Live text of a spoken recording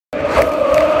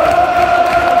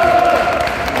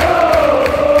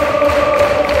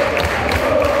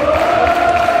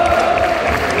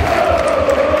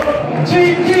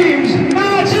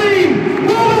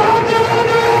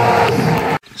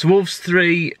So Wolves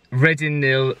 3, Reading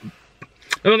 0.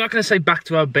 I'm not going to say back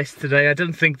to our best today. I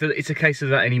don't think that it's a case of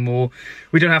that anymore.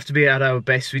 We don't have to be at our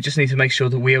best. We just need to make sure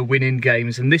that we are winning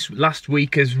games. And this last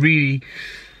week has really...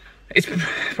 It's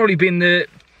probably been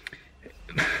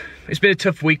it's been a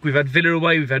tough week. We've had Villa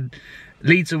away, we've had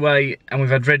Leeds away, and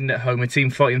we've had Reading at home. A team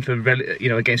fighting for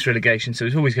against relegation. So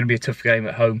it's always going to be a tough game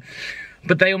at home.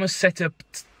 But they almost set up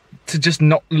to just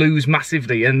not lose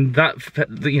massively, and that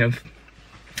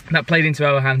that played into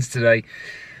our hands today.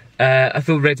 I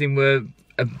thought Reading were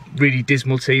a really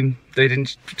dismal team. They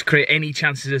didn't create any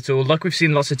chances at all, like we've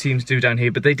seen lots of teams do down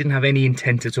here, but they didn't have any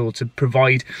intent at all to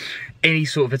provide any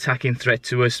sort of attacking threat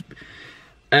to us.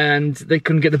 And they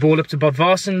couldn't get the ball up to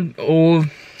Bodvarsson or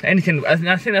anything. And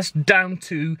I think that's down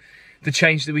to the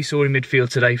change that we saw in midfield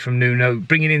today from Nuno.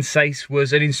 Bringing in Saïss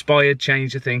was an inspired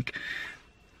change, I think.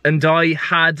 And I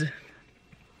had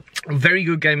a very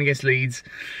good game against Leeds,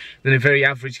 then a very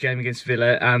average game against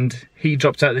Villa, and he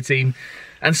dropped out of the team.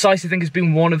 And Saïss, I think, has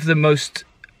been one of the most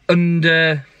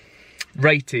underrated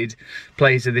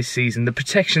players of this season. The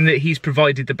protection that he's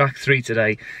provided the back three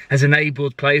today has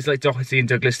enabled players like Doherty and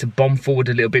Douglas to bomb forward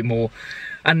a little bit more,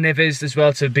 and Neves as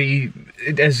well to be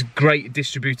as great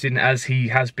distributing as he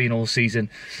has been all season.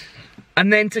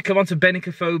 And then to come on to Benik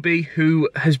Afobe, who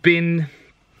has been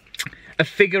a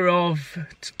figure of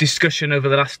discussion over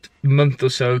the last month or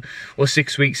so, or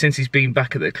 6 weeks since he's been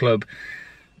back at the club.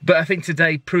 But I think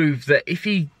today proved that if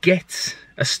he gets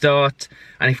a start,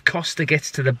 and if Costa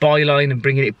gets to the byline and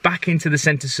bringing it back into the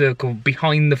centre circle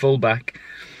behind the fullback,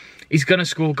 he's going to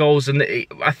score goals. And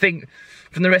I think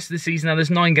from the rest of the season, now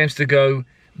there's 9 games to go,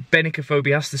 Benik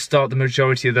Afobe has to start the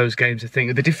majority of those games. I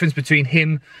think the difference between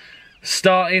him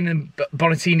starting and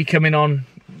Bonatini coming on,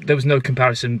 there was no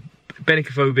comparison. Benik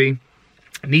Afobe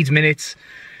needs minutes.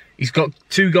 He's got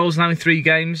 2 goals now in 3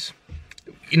 games.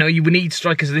 You know, you need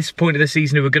strikers at this point of the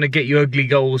season who are going to get you ugly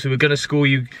goals, who are going to score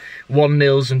you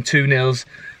 1-0s and 2-0s,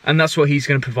 and that's what he's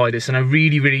going to provide us. And I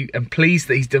really, really am pleased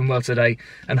that he's done well today,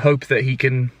 and hope that he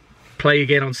can play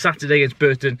again on Saturday against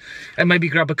Burton and maybe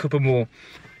grab a couple more.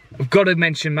 I've got to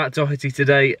mention Matt Doherty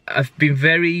today. I've been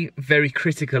very, very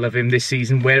critical of him this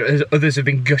season, whereas others have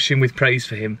been gushing with praise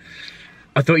for him.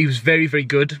 I thought he was very, very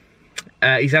good.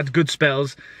 He's had good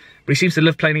spells, but he seems to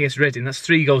love playing against Reading. That's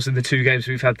 3 goals in the 2 games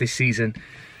we've had this season.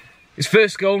 His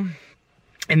first goal,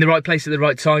 in the right place at the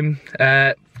right time,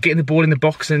 getting the ball in the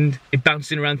box and it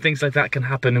bouncing around, things like that can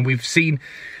happen. And we've seen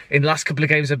in the last couple of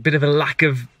games a bit of a lack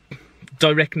of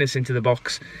directness into the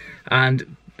box.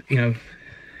 And, you know,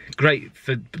 great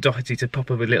for Doherty to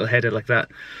pop up a little header like that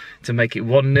to make it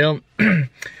 1-0.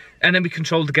 And then we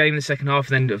controlled the game in the second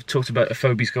half, and then I've talked about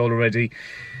Afobe's goal already.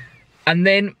 And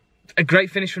then a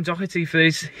great finish from Doherty for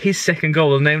his second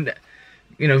goal, and then,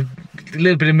 you know, a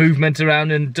little bit of movement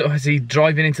around and Doherty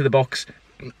driving into the box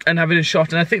and having a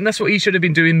shot. And I think that's what he should have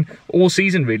been doing all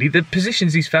season, really. The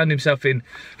positions he's found himself in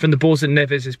from the balls that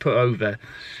Neves has put over,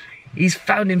 he's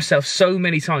found himself so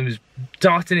many times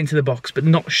darting into the box but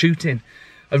not shooting.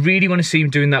 I really want to see him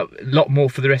doing that a lot more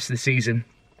for the rest of the season.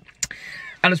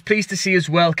 And I was pleased to see as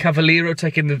well Cavaleiro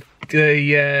taking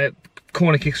the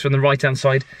corner kicks from the right-hand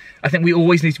side. I think we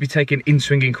always need to be taking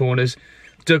in-swinging corners.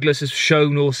 Douglas has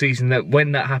shown all season that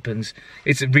when that happens,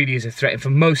 it really is a threat. And for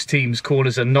most teams,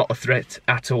 corners are not a threat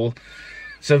at all.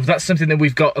 So that's something that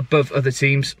we've got above other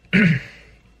teams. A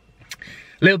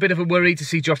little bit of a worry to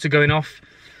see Jota going off.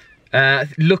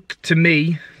 Look to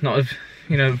me,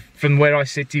 from where I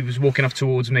sit, he was walking off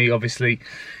towards me, obviously.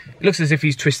 It looks as if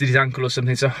he's twisted his ankle or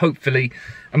something, so hopefully,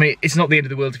 I mean, it's not the end of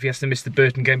the world if he has to miss the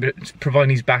Burton game, but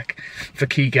providing he's back for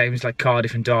key games like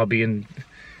Cardiff and Derby and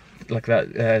like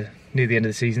that near the end of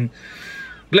the season.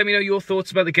 But let me know your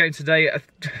thoughts about the game today. I'm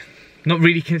not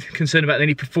really concerned about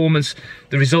any performance.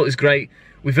 The result is great.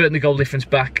 We've earned the goal difference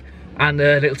back, and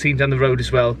a little team down the road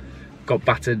as well got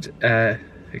battered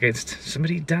against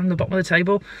somebody down the bottom of the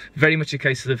table. Very much a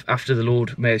case of after the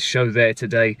Lord Mayor's show there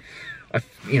today. I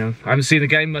haven't seen the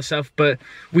game myself, but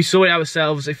we saw it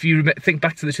ourselves. If you think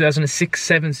back to the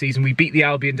 2006-07 season, we beat the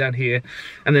Albion down here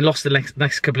and then lost the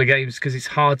next couple of games because it's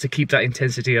hard to keep that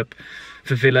intensity up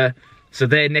for Villa. So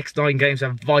their next 9 games are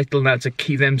vital now to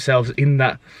keep themselves in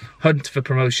that hunt for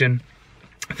promotion.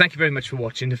 Thank you very much for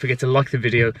watching. Don't forget to like the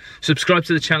video, subscribe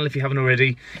to the channel if you haven't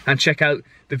already, and check out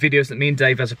the videos that me and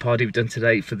Dave Azzopardi have done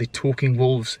today for the Talking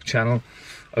Wolves channel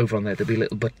over on there. There'll be a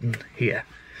little button here.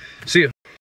 See you.